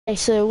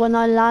So when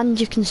I land,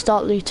 you can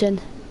start looting.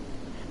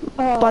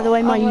 Oh, By the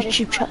way, my I'm ready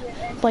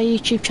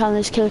YouTube channel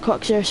is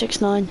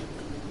KillerCroc069.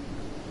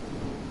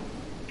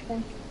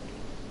 Okay.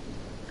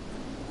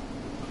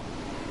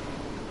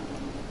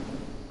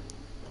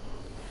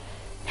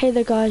 Hey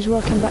there guys,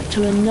 welcome back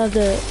to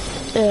another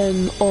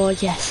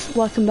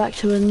welcome back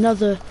to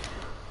another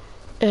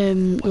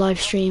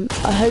live stream.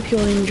 I hope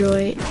you'll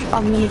enjoy.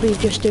 I'm going to be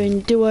just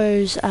doing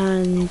duos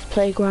and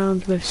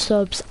playground with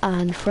subs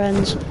and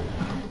friends.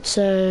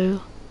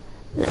 So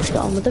let's get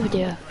on with the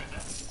video.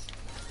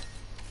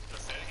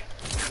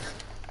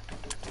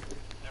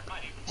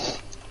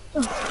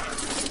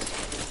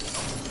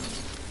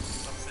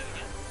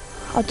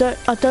 I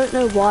don't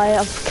know why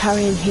I'm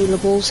carrying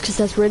healables because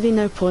there's really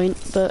no point,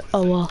 but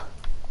oh well.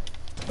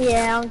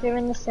 Yeah, I'm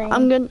doing the same.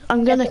 I'm gonna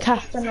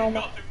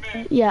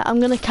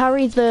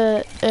carry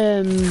the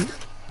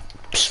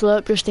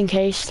slurp just in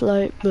case,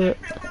 like, but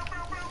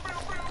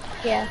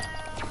yeah.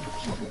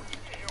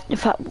 In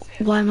fact,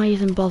 why am I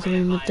even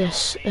bothering with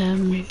this?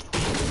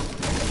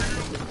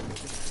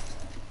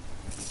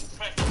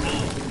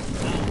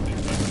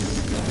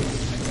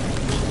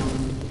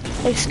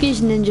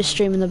 Excuse Ninja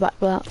stream in the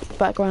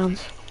background.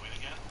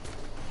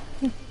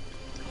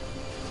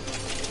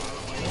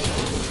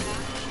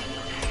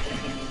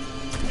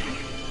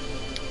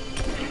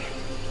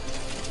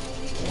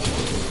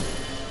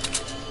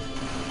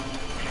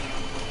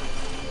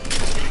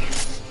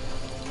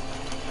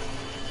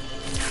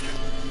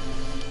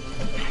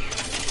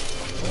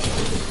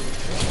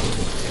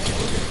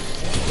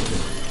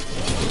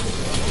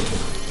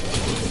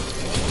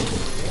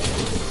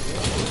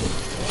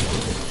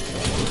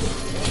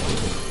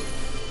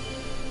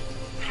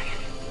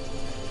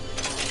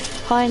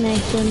 Hi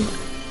Nathan.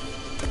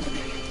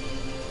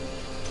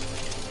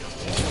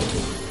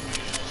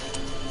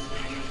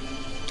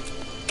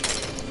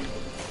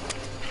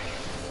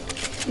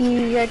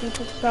 You ready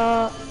to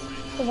start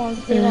the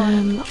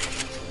 1v1?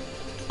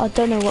 I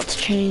don't know what to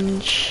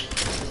change.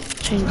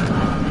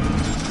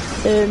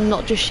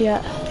 Not just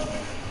yet.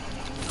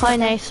 Hi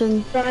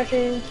Nathan. Gonna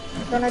do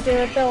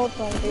a build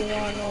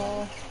 1v1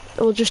 or?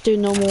 We'll just do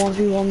normal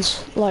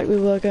 1v1s like we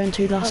were going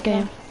to last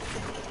game.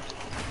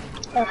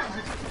 Okay.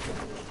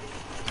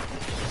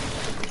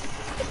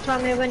 Just tell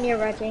me when you're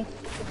ready.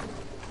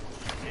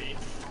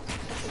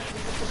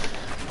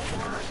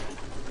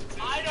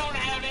 I don't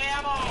have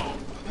ammo!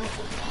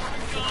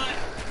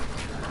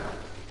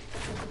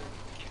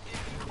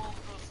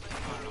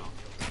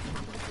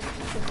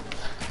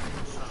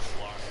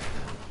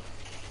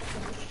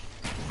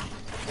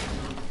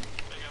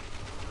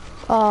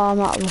 Oh, I'm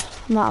out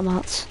of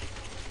mats.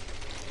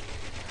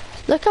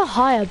 Look how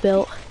high I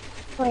built.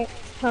 Wait,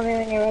 tell me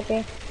when you're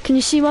ready. Can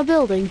you see my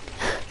building?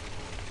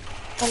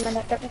 1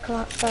 minute, let me come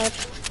outside.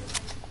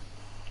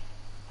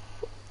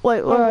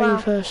 Wait, where are wow. you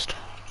first?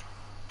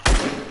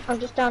 I'm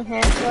just down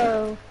here.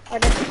 Whoa, I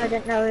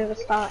didn't know we were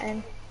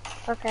starting.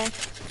 Okay.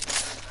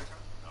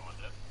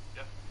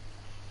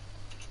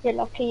 You're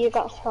lucky you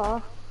got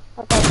far.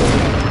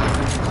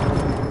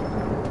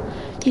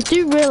 You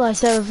do realise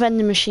there are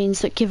vending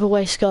machines that give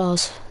away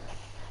scars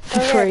for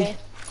free. Really?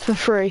 For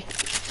free.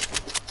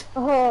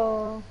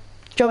 Oh.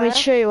 Do you want me to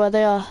show you where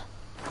they are?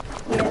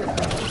 Yeah.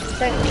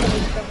 Don't kill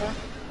each other.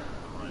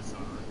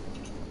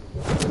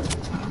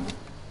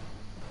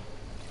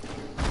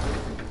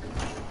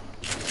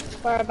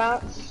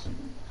 Whereabouts?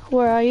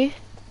 Where are you?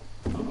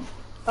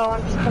 Oh,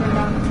 I'm just coming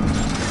down.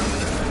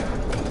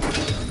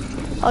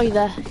 Oh, you're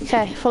there.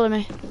 Okay, follow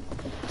me.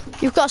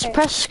 You've got a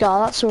suppressed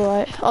scar, that's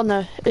alright. Oh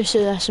no, it's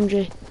an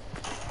SMG.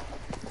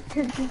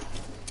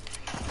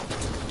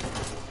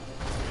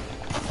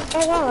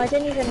 Oh wow, I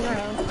didn't even know.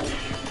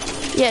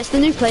 Yeah, it's the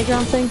new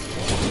playground thing.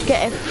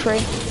 Get it for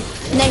free.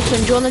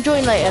 Nathan, do you want to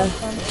join later?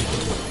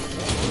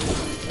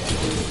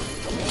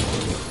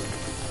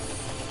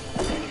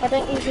 I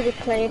don't usually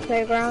play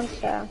playground,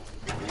 so.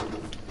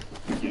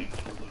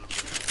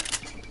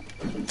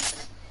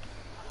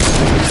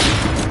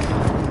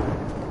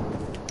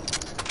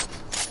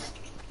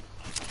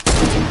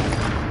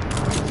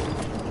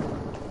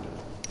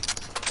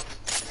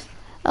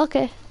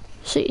 Okay,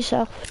 suit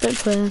yourself, don't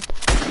play then.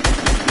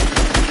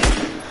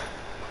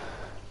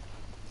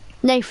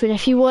 Nathan,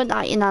 if you weren't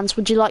at your nan's,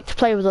 would you like to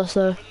play with us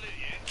though?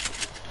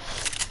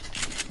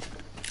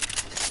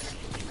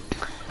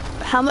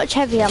 How much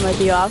heavy ammo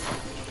do you have?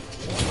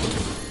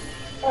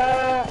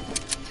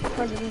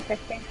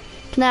 150.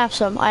 Can I have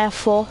some? I have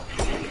 4.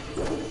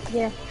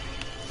 Yeah.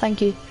 Thank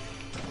you.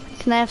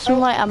 Can I have some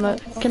light ammo?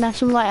 Can I have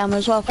some light ammo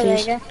as well,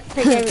 please? Oh,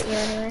 there you go. I gave it you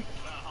anyway.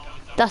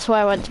 That's why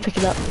I went to pick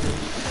it up.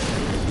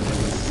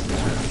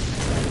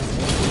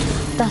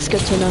 That's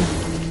good to know.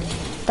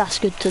 That's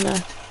good to know.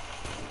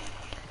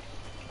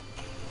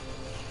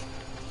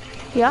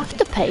 You have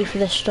to pay for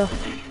this stuff.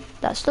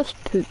 That stuff's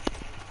poop.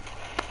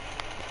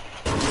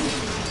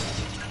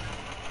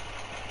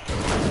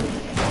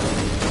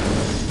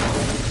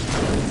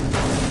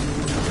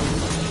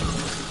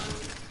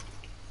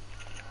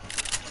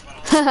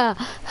 Ha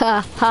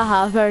ha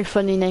ha, very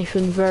funny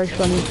Nathan, very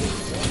funny.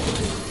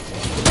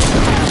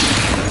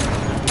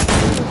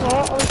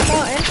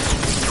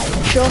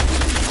 sure.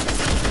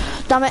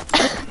 Damn it.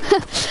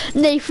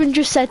 Nathan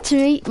just said to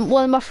me,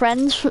 one of my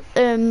friends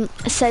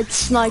said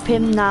snipe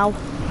him now.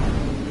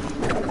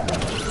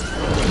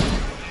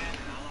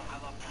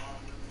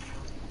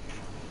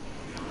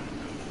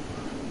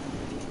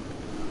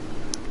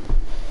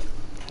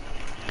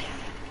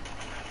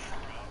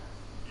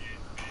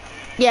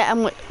 Yeah,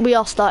 and we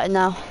are starting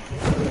now.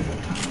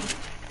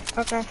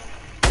 Okay.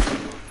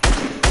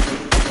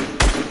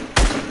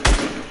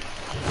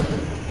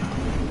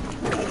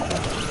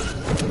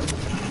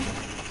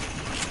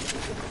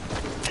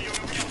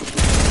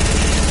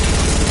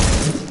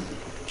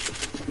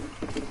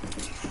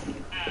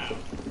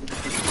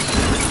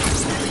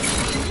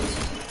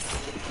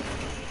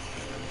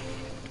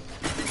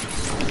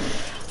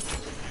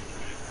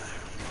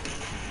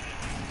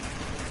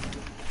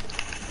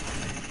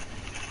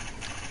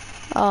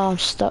 Oh, I'm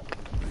stuck.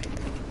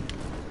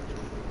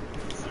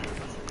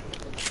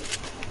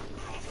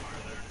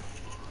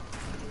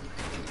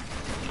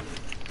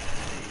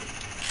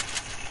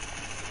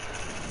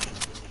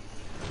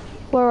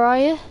 Where are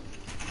you?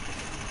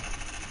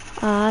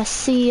 I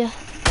see you.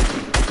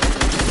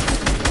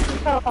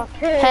 Oh,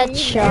 okay.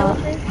 Headshot.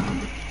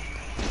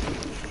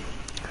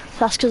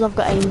 That's because I've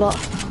got aimbot.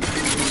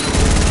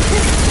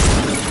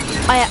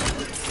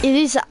 It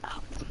is.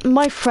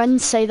 My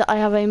friends say that I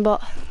have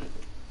aimbot.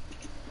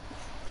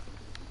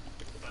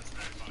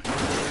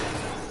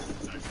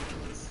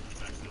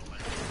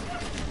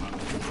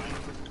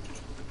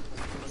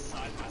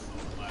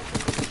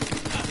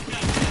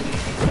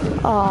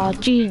 Ah,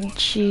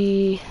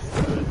 GG.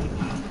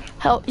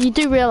 Help, you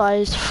do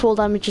realise full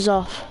damage is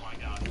off.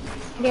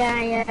 Yeah,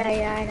 I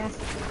know.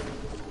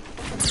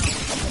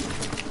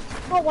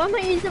 Oh, why am I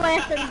using my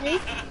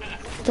SMG?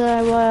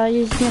 That's why I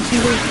use an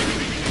SMG.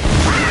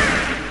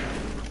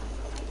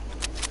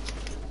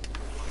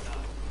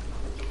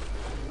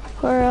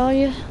 Where are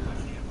you?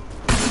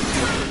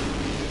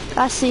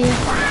 I see you.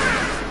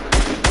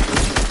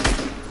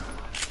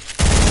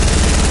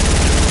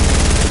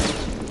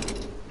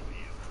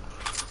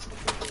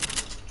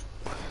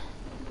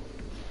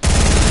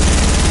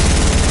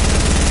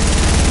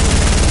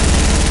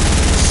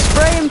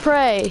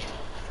 Pray.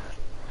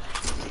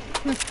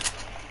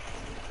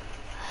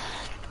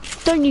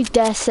 Don't you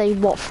dare say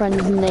what friend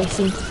is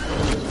Nathan.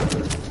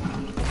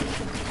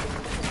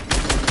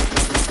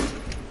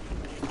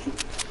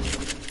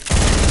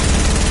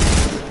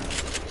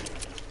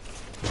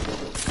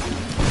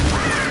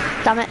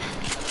 Damn it.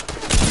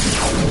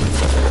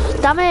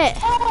 Damn it!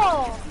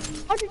 Oh!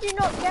 How did you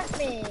not get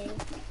me?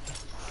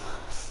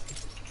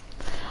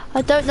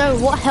 I don't know.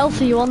 What health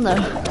are you on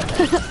though?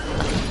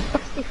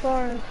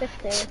 64 and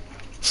 50.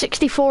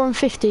 64 and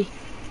 50.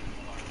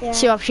 Yeah.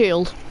 So you have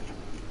shield?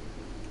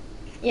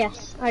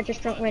 Yes, I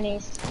just drunk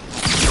minis.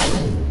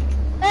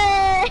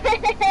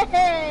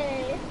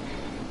 Hey!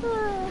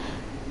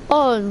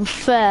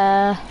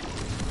 Unfair.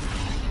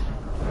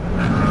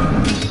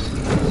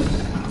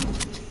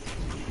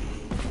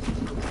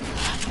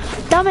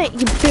 Damn it,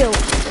 you built.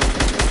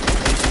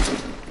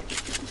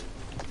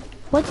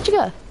 Where did you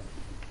go?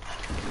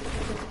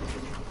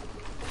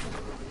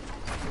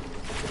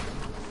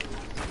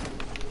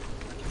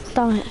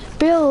 Damn it.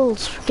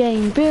 Build,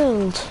 game,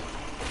 build.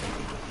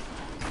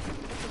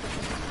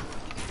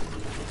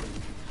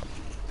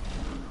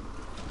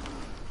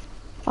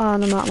 Oh,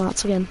 and I'm out of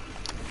mats again.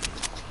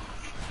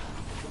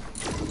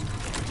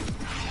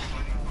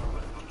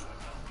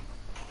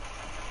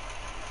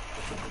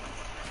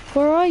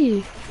 Where are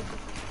you?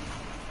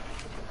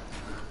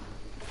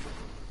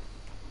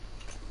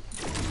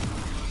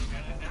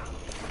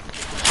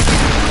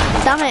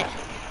 Damn it.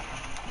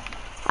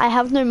 I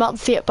have no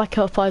mats to get back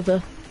up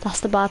either.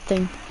 That's the bad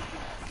thing.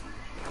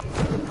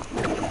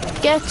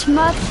 Get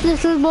mats,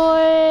 little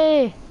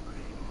boy!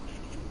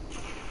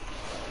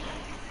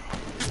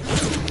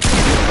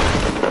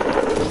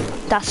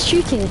 That's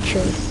shooting a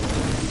tree.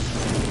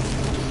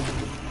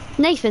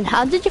 Nathan,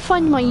 how did you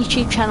find my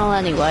YouTube channel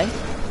anyway?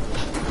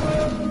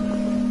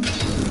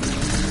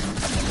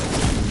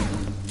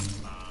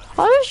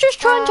 I was just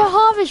trying to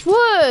harvest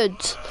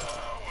wood!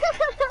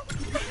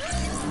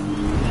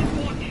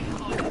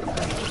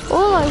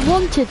 All I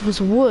wanted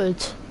was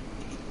wood.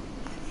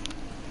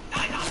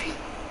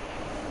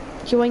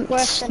 You ain't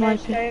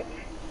sniping.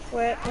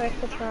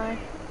 Worth the try.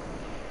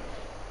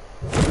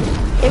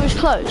 It was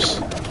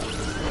close.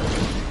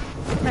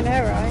 I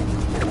know, right?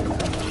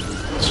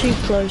 Too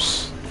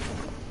close.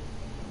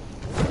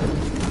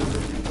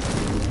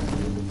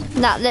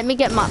 Nah, let me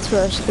get mats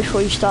first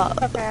before you start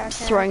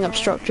throwing up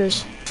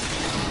structures.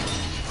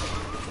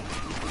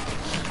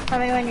 Tell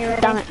me when you're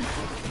ready. Damn it.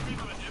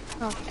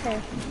 Okay.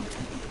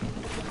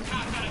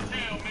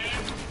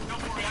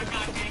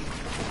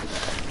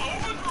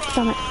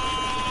 Damn it.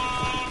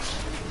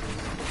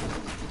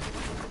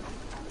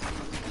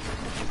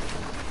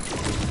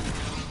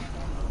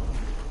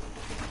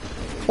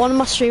 One of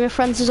my streamer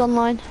friends is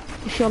online,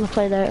 if you want to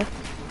play later.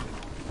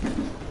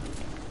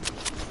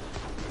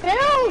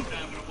 Build!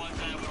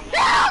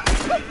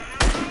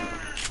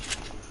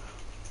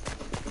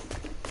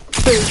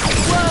 Boom.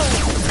 Whoa!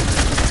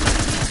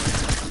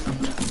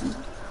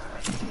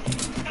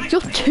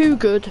 too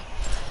good.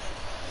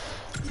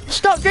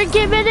 Stop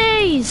drinking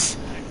minis!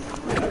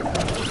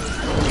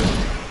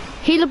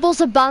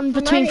 Healables are banned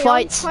between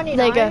fights. There you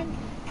go. Okay.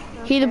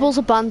 Healables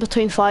are banned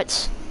between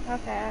fights.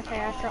 Okay, I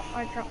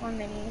dropped my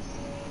minis.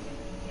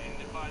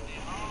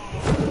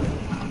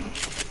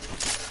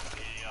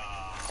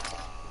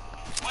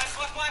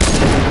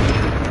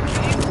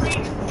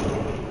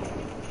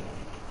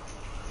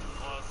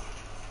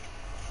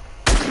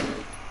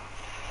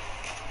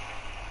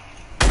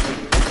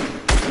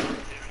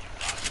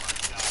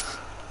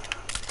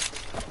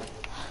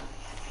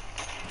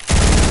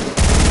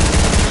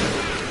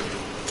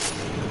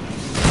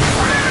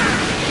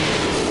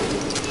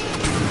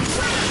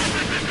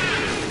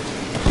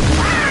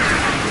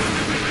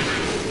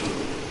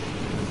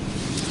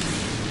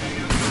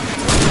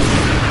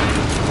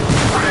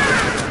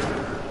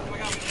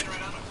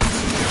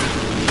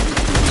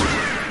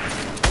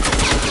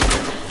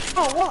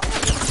 Oh, what?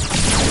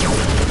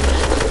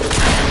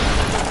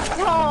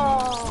 No!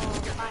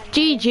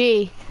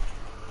 GG.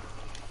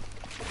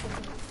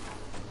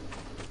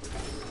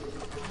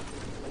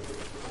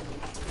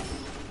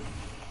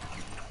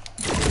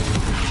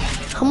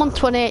 I'm on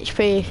 20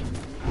 HP.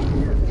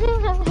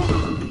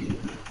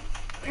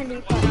 I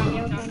didn't put on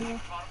you, on you.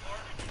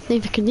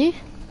 Neither can you.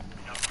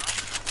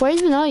 Where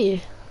even are you?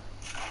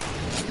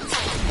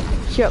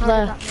 You're up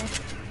there.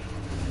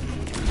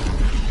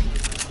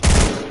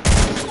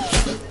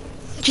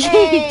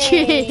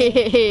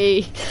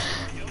 GG!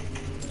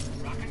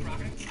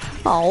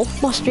 Oh,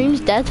 my stream's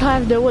dead. I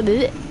have no one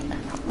in it.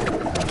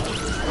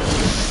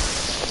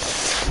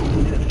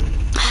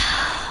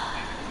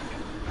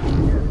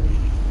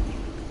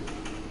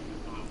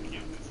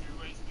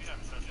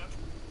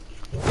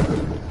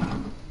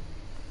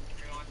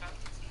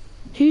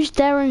 Who's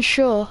Darren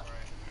Shaw?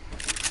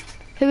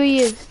 Who are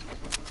you?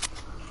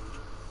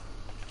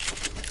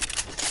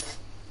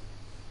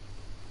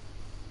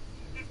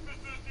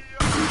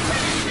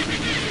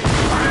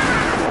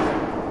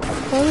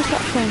 Where was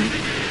that from?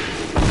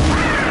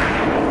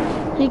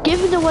 You're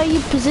giving away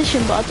your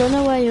position, but I don't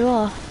know where you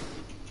are.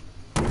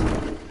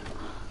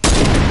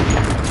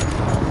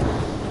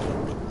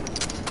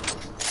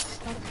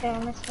 Okay, I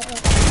missed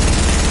it.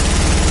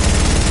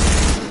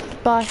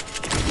 Bye.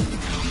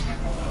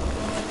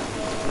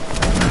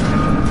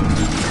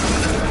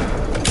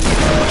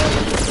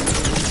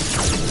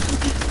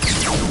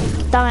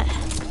 Damn it.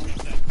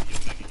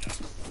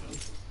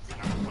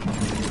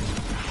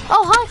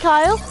 Oh, hi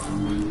Kyle.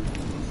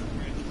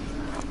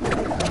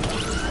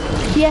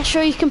 Yeah,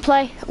 sure you can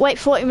play. Wait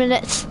 40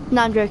 minutes.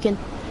 No, I'm joking.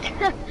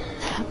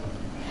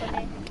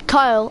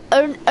 Kyle,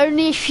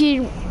 only if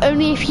you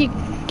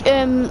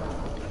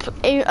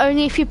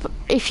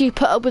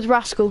put up with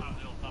Rascal.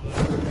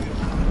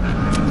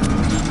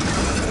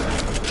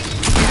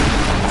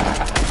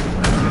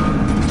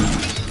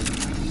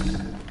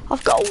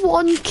 I've got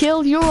 1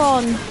 kill, you're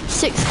on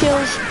 6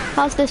 kills.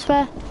 How's this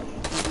fair?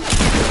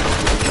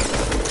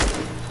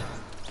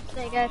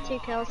 There you go, 2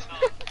 kills.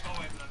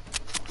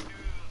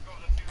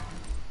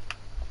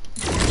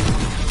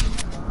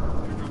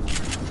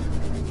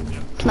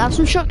 Can I have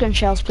some shotgun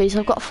shells, please?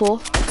 I've got 4.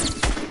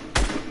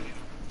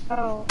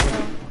 Oh,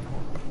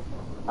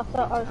 I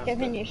thought I was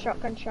giving you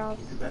shotgun shells.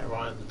 You better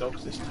eye on the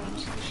dogs this time,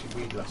 so she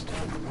weed last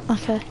time.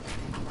 Okay.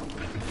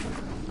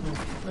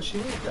 Where's she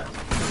weed that?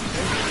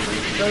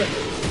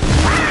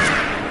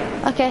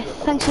 Okay,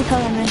 thanks for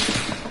telling me.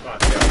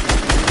 Right,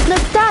 yeah. No,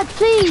 Dad,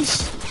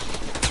 please!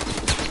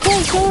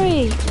 Okay,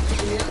 sorry.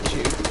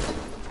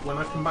 When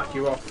I come back,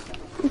 you're off.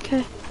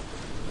 Okay.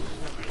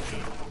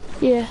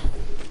 Yeah.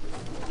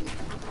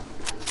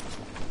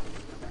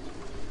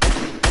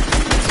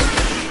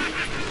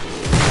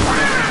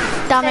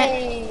 Damn it.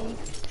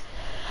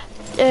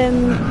 Hey.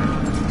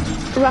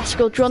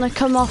 Rascal, do you want to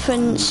come off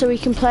and so we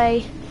can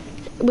play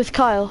with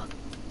Kyle?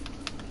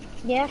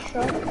 Yeah,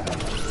 sure.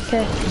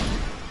 Okay.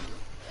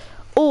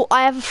 Oh,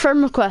 I have a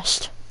friend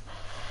request. To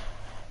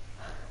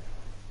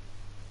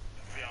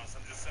be honest,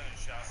 I'm just sending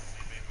shots to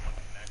see maybe what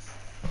next.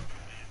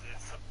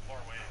 It's so far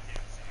away, I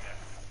can't see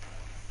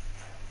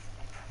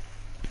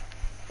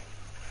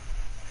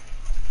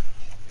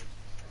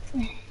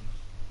that.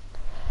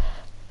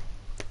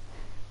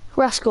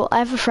 Rascal, I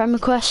have a friend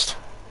request.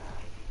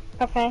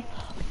 Okay.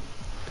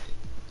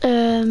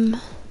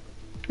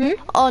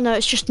 Oh no,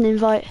 it's just an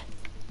invite.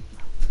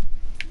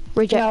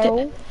 Reject it.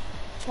 No.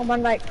 I'm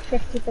on like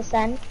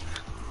 50%.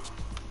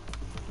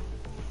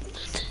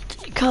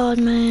 God,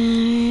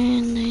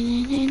 man.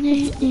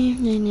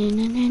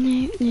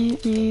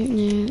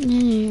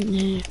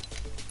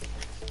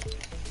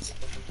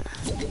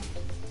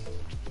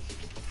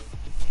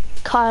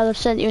 Kyle, I've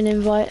sent you an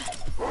invite.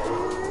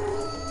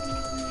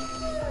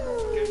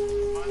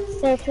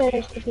 So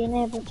close to being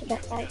able to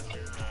get like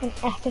an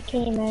epic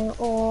emo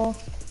or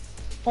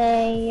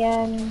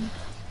a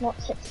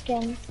what's it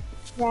skin?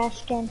 Rare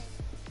skin.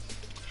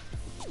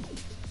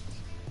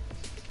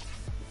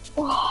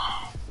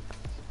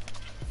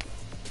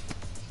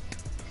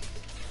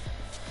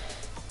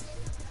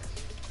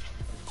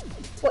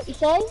 What you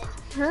say?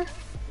 Huh?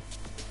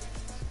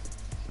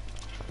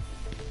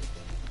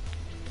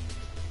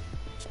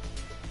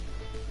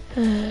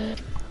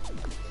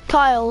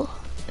 Kyle,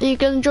 are you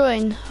gonna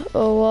join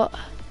or what?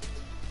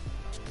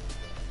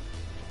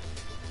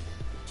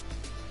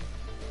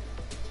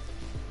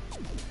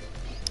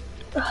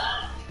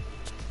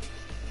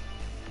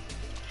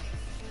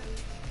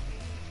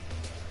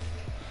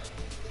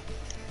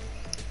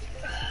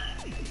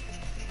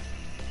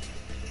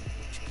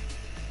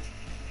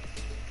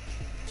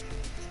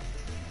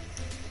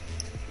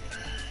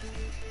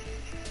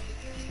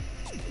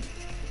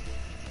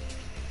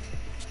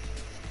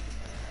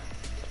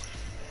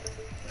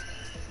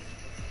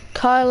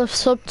 Kyle, I've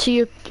subbed to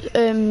your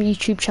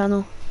YouTube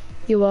channel.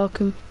 You're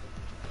welcome.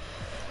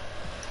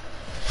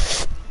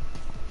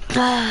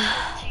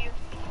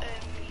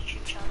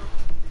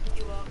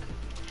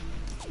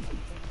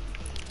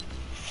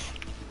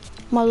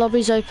 My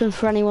lobby's open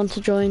for anyone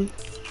to join.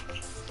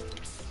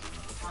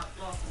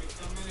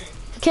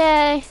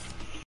 Okay.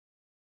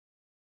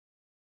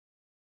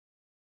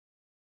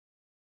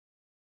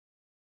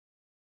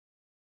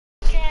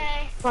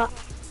 What?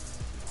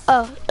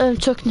 Oh, I'm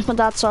talking to my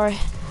dad, sorry.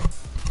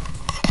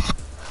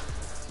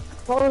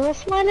 What was I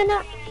smiling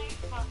at?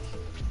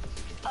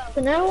 Do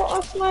you know what I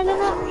was smiling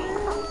at?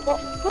 What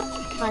was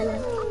I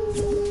smiling?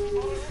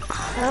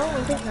 Oh,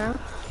 I didn't know.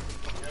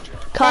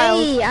 Kyle,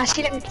 Hey, I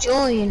see them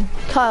join.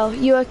 Kyle,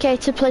 you okay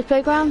to play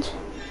Playground?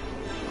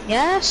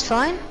 Yeah, it's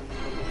fine.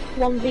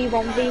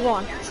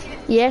 1v1v1.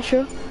 Yeah,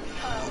 sure.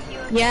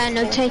 Yeah,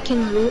 no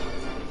taking loot.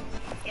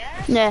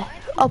 Yeah,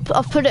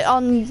 I've put it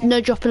on no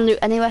dropping loot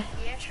anyway.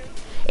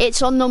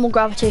 It's on normal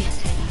gravity.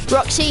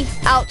 Roxy,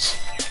 out.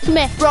 Come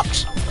here,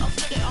 Rox.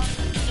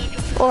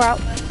 Or out.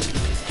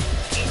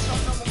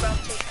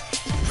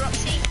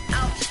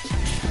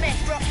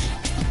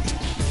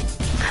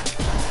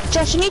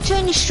 Josh, you need to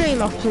turn your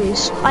stream off,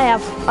 please. I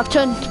have. I've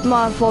turned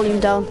my volume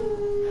down.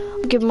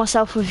 I'm giving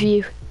myself a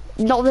view.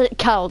 Not that it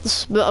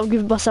counts, but I'm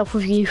giving myself a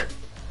view.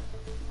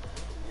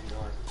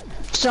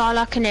 So all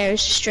I can hear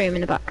is the stream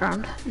in the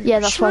background. Yeah,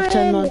 that's why I've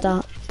turned it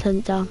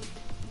down.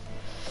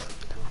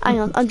 Hang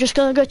on, I'm just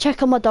gonna go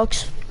check on my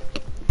dogs.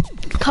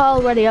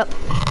 Carl, ready up.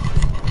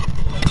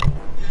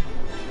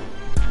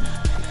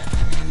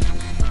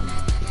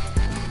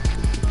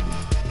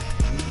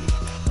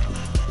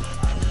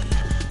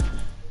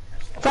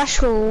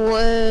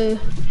 Rashford,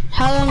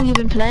 how long have you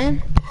been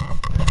playing?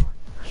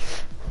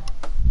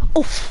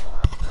 Oof.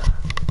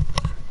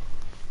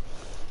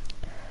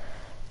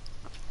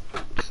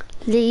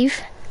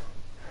 Leave.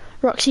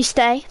 Roxy,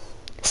 stay.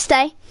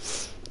 Stay.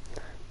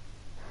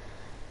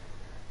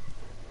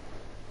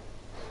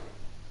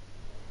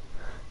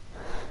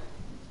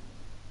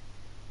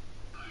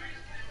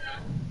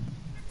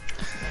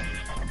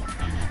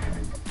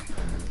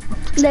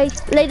 Lay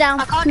down.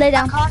 Lay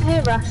down. I can't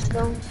hear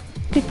Rashford.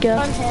 Good girl.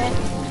 I'm here.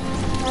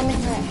 I'm in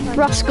here.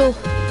 Rascal.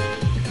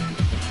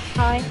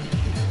 Hi.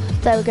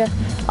 There we go.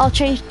 I'll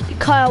change.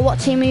 Kyle, what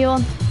team are you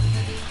on?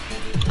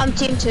 I'm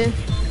team 2.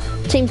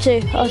 Team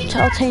 2.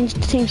 I'll change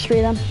to team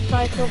 3 then.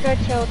 Right, we'll go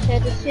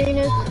tilted. As soon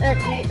as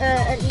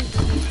at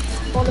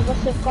least all of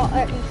us have got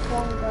at least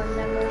one gun,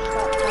 then we'll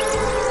start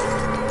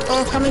playing.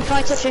 Oh, can we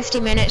fight at 50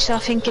 minutes? I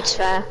think it's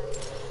fair.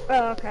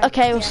 Oh, okay.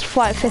 Okay, we'll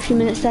fight 50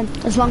 minutes then.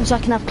 As long as I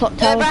can have clock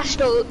tower.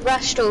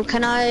 Rashford,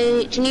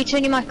 can you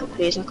turn your mic up,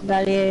 please? I can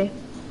barely hear you.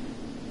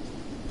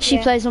 She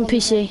Yeah, plays on probably.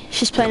 PC.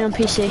 She's playing on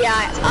PC. Yeah,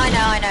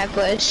 I know,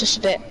 but it's just a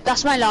bit.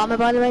 That's my llama,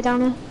 by the way, down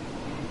there.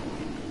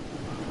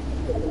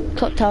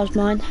 Clock tower's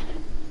mine.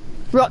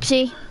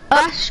 Roxy.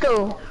 Up.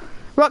 Rashford,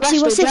 Roxy,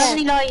 what's do you this? have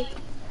any like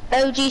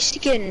OG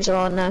skins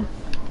or no?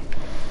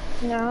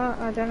 No,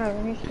 I don't have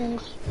any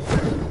skins.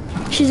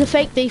 She's a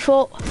fake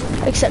default,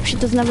 except she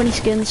doesn't have any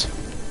skins.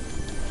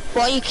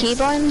 What are your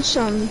keybinds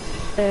on?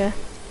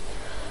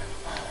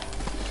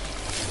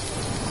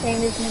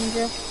 Same as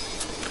Ninja.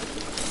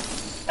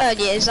 Oh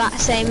yeah, is that the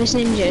same as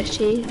Ninja?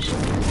 Jeez.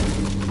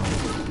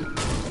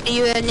 Are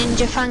you a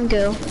Ninja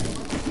fangirl?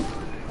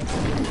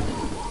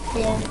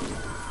 Yeah.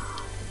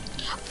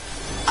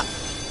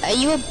 Are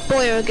you a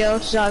boy or a girl?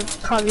 Because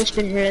I've probably just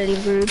been really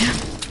rude.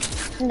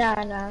 No,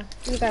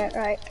 you got it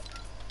right.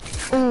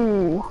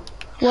 Ooh.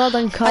 Well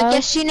done, Kyle. I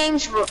guess your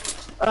name's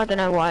I don't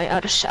know why. I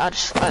just said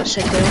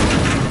girl.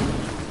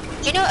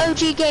 Do you know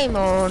OG Gamer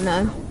or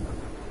no?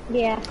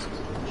 Yeah,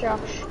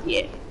 Josh.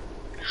 Yeah.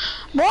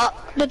 What?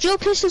 The dual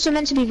pistols are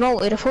meant to be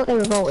vaulted. I thought they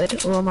were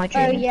vaulted. Or am I Oh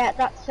dreaming? yeah,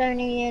 that's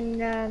only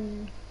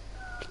in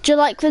Do you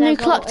like the new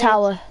They're clock vaulted.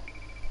 tower?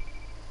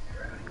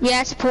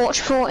 Yeah, it's a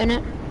porch fort,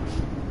 innit?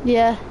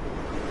 Yeah.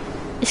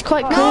 It's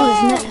quite cool,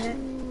 Oh, isn't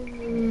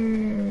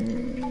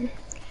it?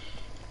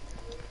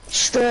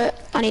 Straight.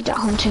 I need that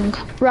hunting.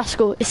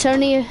 Rascal, it's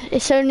only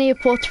a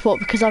porta port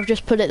because I've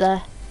just put it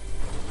there.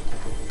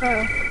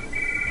 Oh.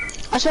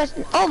 I swear.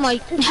 Oh my.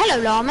 Hello,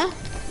 llama.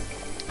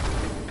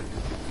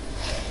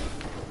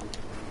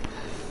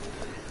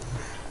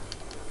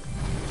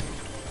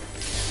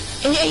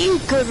 Are you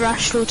good,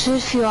 Rashford?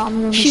 If you are, I'm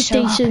gonna be She's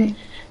so decent.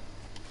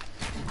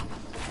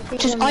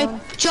 happy.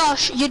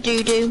 Josh, you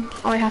do.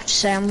 I have to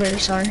say, I'm really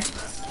sorry.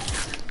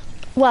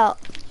 Well,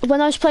 when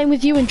I was playing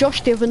with you and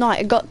Josh the other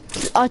night,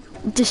 I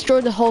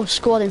destroyed the whole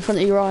squad in front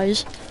of your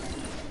eyes.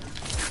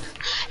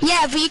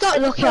 Yeah, but you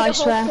got lucky, I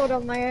swear. Killed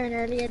on my own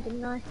earlier,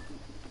 didn't I?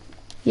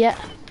 Yeah.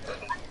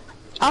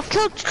 I've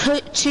killed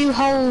 2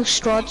 whole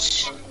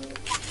squads.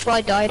 Before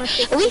I died.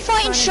 Are we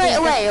fighting straight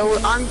away? Or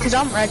because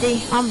I'm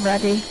ready. I'm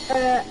ready.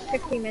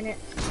 50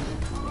 minutes.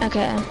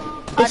 Okay.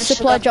 This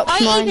supply drop's I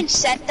mine. even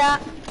said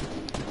that.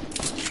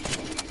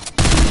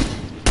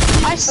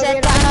 I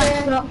said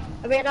that.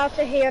 Are we allowed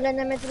to heal in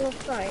the middle of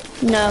the fight?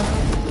 No.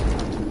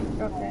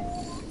 Okay.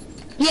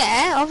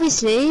 Yeah,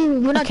 obviously.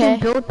 We're not Okay.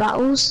 doing build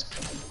battles.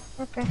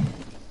 Okay.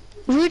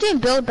 If we're doing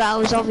build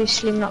battles,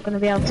 obviously we're not going to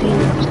be able to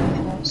heal.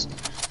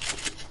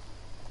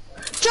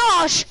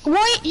 Josh,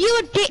 why you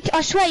addicted?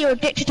 I swear you're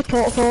addicted to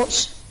porta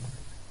forts.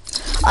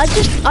 I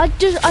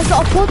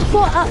got a porta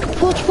fort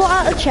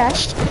out of the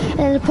chest, and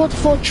then a porta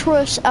fort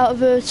truss out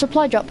of a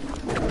supply drop.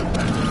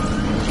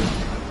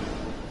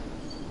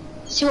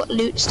 See what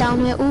loot's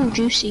down here? Ooh,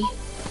 juicy.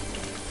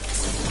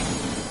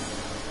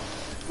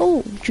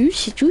 Oh,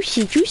 juicy,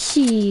 juicy,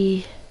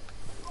 juicy.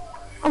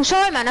 I'm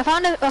sorry, man. I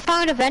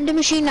found a vending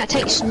machine that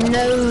takes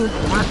no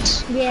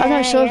mats. Yeah, I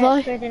know, so have I.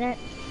 it's good, innit?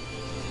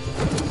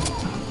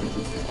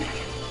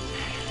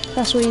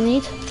 That's all you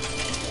need.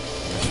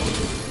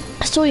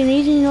 That's all you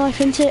need in your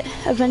life, isn't it?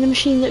 A vending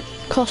machine that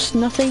costs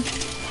nothing.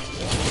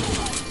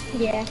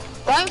 Yeah.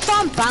 I ain't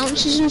found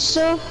bounces and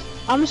stuff.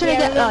 I'm just gonna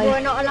get remember, like.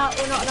 we're not allowed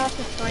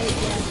to fight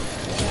yet.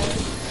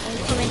 So I'm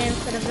coming in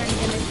for the vending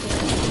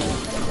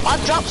machine.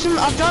 I've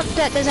dropped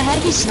that. There's a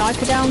heavy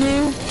sniper down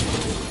here.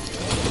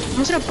 I'm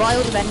just gonna buy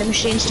all the vending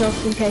machine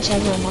stuff in case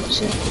everyone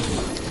wants it.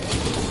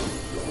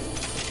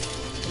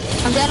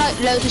 I'm getting like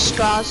loads of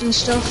scars and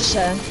stuff,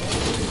 so.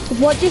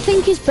 What do you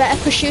think is better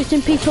for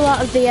shooting people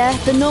out of the air,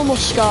 the normal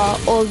scar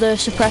or the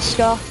suppressed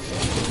scar?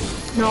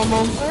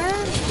 Normal.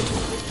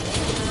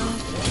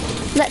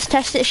 Let's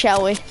test it,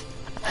 shall we?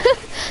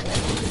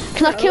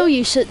 Can I kill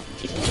you? So,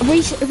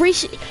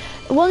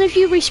 one of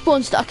you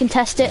respawns that I can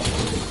test it.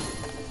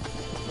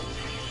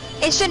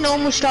 It's the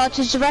normal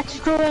starters, the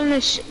reticle and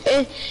the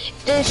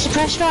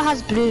suppressed star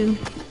has blue.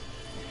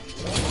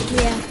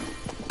 Yeah.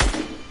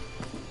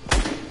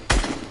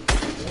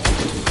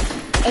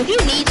 If you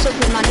need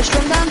something, man, just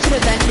run down to the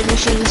vending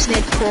machines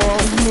near core.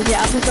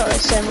 Yeah, I've got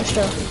so much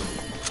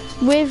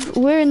stuff.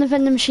 We're in the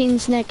vending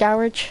machines near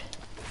garage.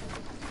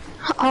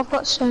 I've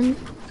got some.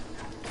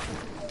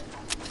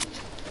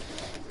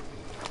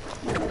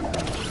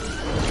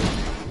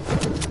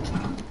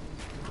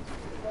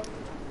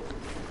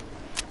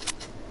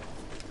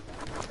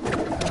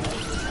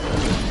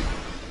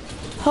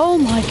 Oh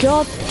my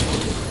god.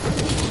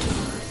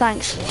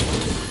 Thanks.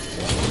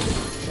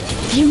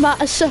 The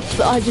amount of stuff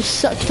that I just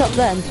sucked up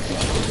then.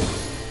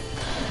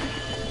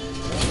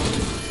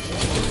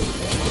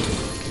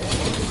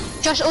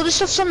 Josh, all the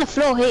stuff's on the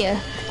floor here.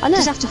 I know.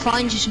 Just have to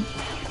find you some.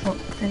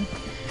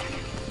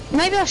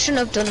 Maybe I shouldn't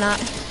have done that.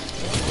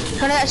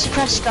 Trying to get a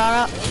suppressed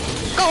star up.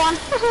 Go on.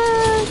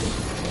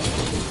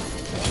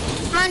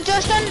 Man,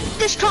 just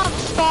can't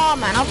far,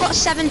 man. I've got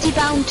 70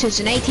 bounties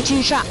and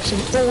 82 traps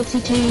and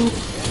 42.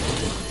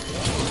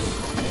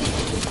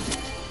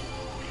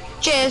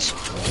 Cheers.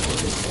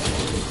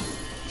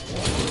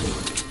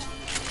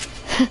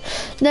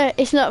 No,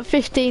 it's not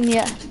 15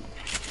 yet.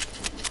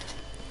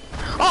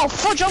 Oh,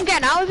 fudge, I'm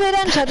getting out of here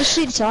then, so I just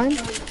see the time.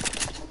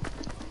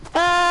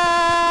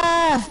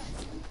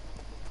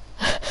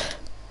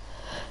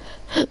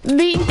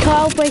 Me and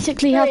Kyle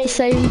basically have the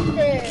same. 3,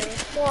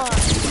 2, 1.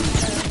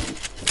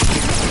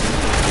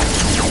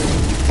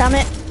 Damn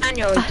it. And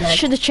you're I dead.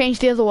 should have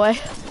changed the other way.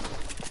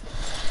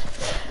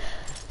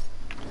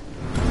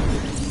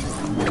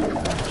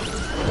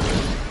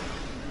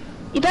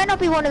 You better not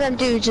be one of them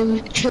dudes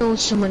who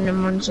kills someone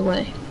and runs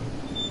away.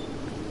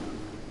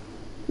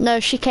 No,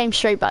 she came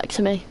straight back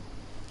to me.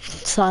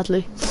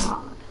 Sadly.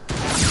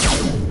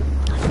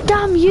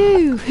 Damn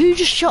you! Who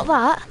just shot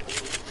that?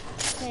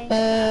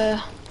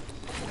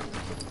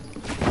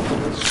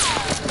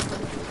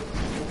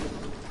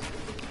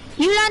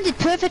 You landed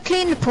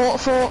perfectly in the porta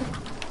fort.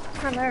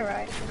 I know,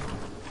 right?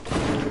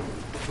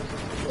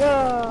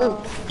 Whoa.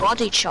 Oh,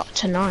 body shot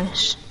to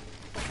nice.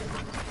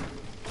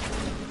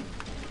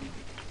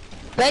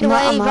 By the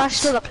Not a way, match. Rash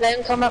still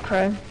playing Combat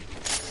Pro.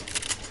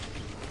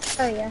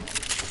 Oh yeah.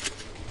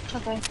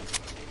 Okay.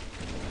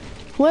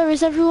 Where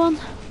is everyone?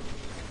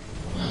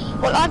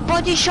 Well, I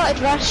body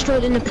shotted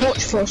Rashford in the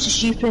porch force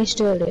as you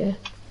placed earlier.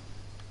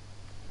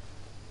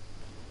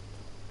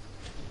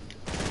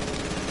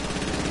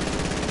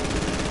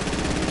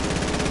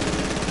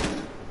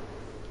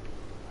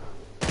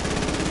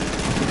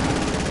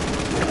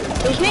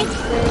 Excuse me?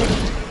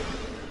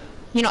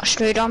 You're not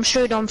screwed, I'm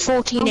screwed on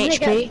 14 I'm gonna HP.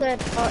 get third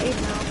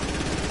parties now.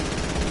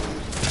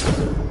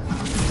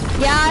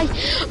 Yeah,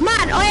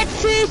 man, I had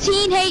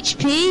 13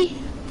 HP.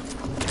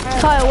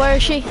 Kyle, where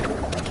is she?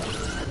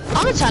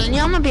 I'm not telling you,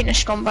 I'm not being a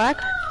scumbag.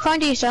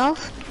 Find it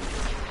yourself.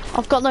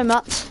 I've got no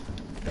mats.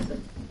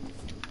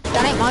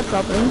 That ain't my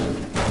problem.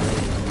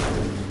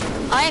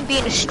 I ain't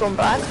being a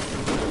scumbag.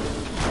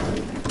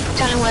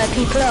 Telling where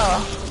people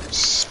are.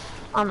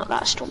 I'm not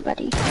that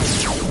scumbaggy.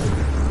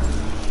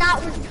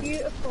 That was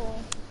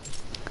beautiful.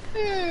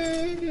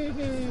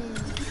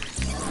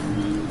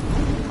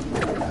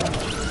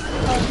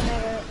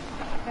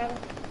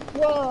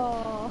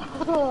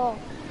 Whoa!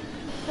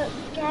 That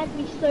scared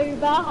me so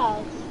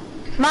bad.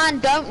 Man,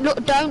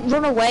 don't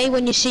run away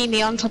when you see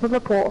me on top of a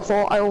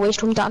portal. I always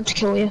come down to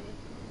kill you.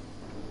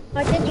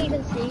 I didn't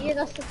even see you.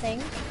 That's the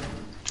thing.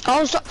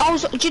 I was.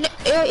 Do you know,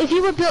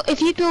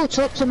 if you built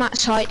up to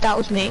max height, that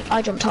was me.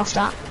 I jumped off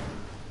that.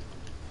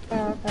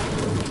 Oh, okay.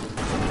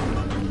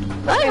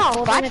 That's not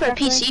hold bad on for a a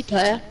second. PC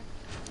player.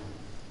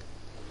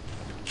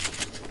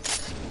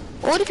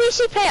 All the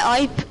PC player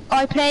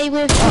I play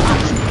with are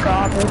absolute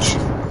garbage.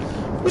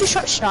 Who just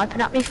shot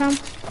sniping at me from?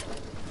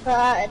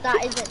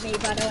 That isn't me,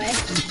 by the way.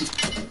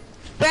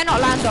 Better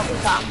not land on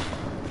with that.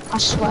 I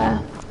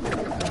swear.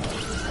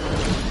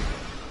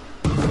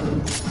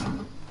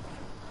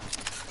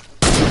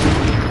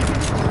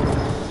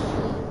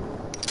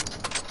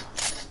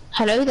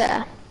 Hello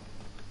there.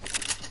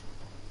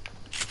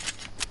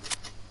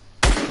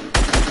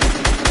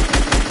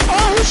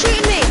 Oh, who's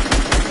shooting me?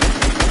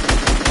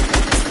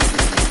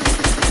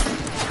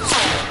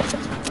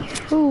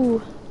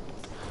 Ooh.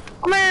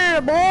 Come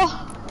here, boy.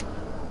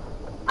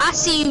 I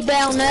see you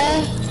down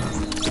there.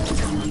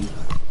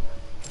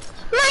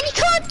 Man, you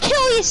can't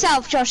kill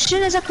yourself, Josh. As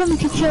soon as I come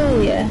to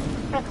kill you.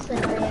 That's the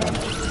way.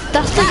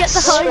 That's to get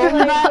the high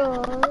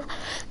ground.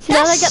 See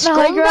how they get the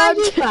high ground?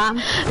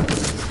 Fam.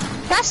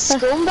 That's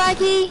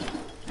scumbaggy.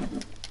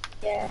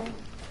 Yeah.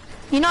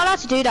 You're not allowed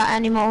to do that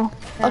anymore.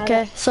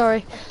 Okay,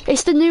 sorry.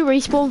 It's the new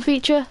respawn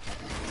feature.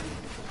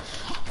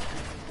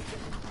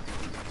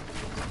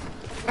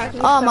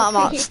 Oh,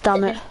 Marks,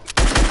 damn it.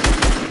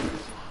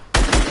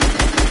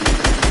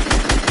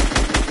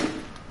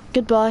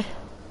 Goodbye.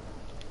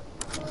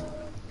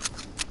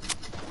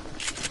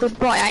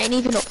 Goodbye, I ain't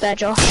even up there,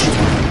 Josh.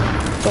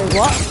 Oh,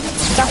 what?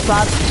 That's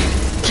bad.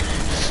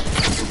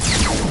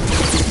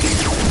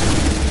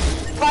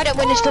 If I don't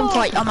win this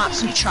gunfight, I'm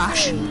absolute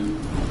trash.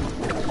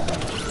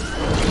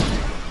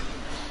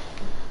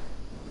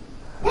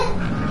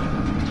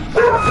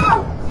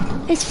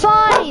 It's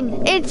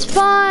fine. It's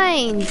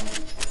fine.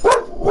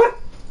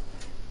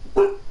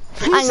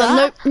 Hang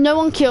on, no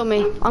one kill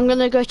me. I'm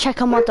gonna go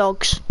check on my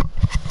dogs.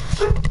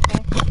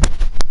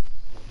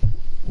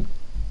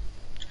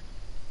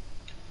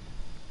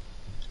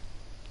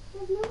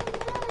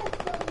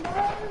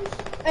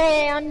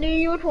 Hey, I knew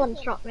you would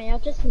one-shot me. I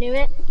just knew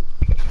it.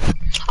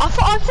 I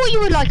thought you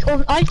were like,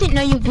 oh, I didn't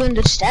know you'd be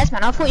under the stairs,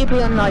 man. I thought you'd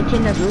be on like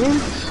in the room.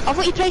 I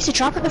thought you placed a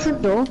trap at the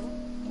front door.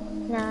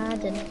 Nah, I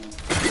didn't.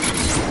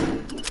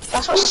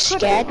 That's what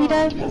scared me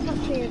though. That's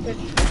actually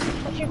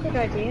a good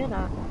idea,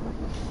 that.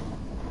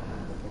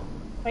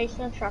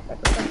 Placing a trap at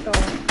the front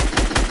door.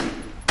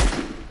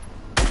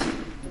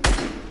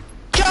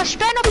 Josh,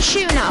 better not be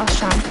shooting at us,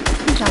 Sam.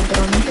 He's landed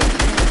on me.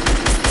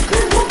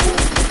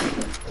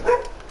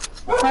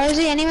 Where is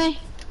he anyway?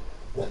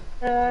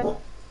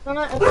 Not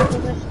at the top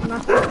of this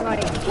massive,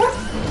 like,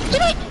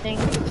 thing.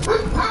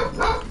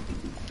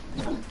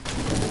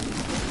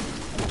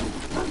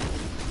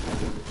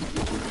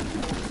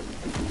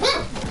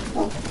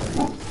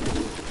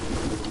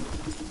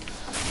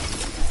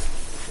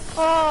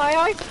 Oh, I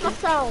iced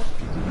myself.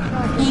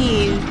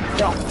 You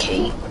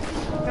donkey.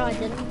 No, I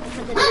didn't.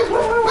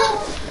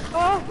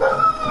 Oh.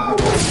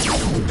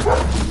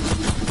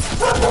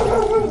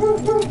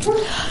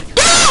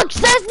 Dogs!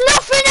 There's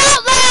nothing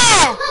out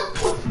there!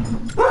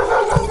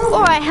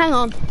 Alright, hang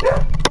on.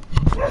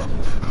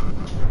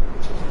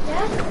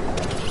 Yeah?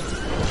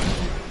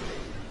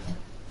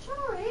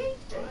 Sorry,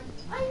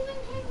 I even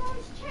came on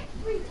to check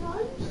 3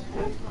 times.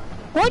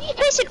 Why do you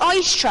place an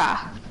ice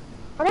trap?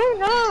 I don't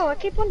know, I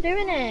keep on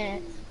doing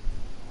it.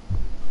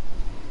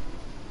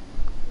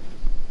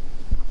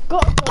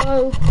 Gotta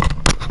go.